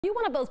You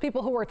one of those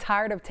people who are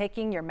tired of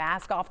taking your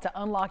mask off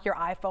to unlock your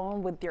iPhone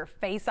with your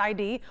Face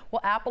ID?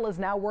 Well, Apple is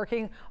now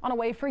working on a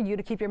way for you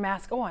to keep your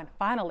mask on,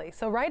 finally.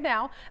 So right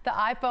now, the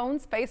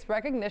iPhone's face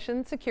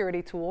recognition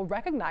security tool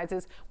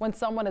recognizes when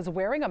someone is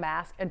wearing a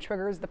mask and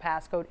triggers the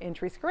passcode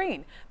entry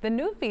screen. The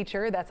new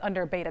feature that's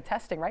under beta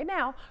testing right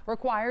now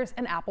requires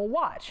an Apple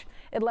Watch.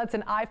 It lets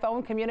an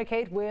iPhone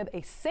communicate with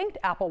a synced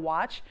Apple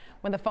Watch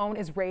when the phone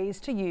is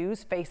raised to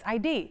use Face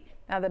ID.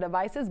 Now, the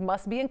devices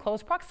must be in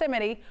close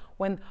proximity.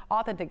 When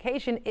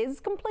authentication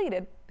is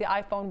completed, the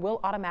iPhone will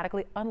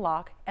automatically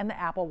unlock and the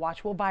Apple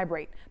Watch will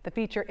vibrate. The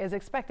feature is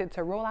expected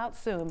to roll out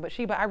soon, but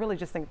Sheba, I really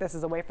just think this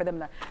is a way for them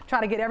to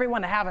try to get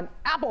everyone to have an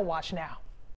Apple Watch now.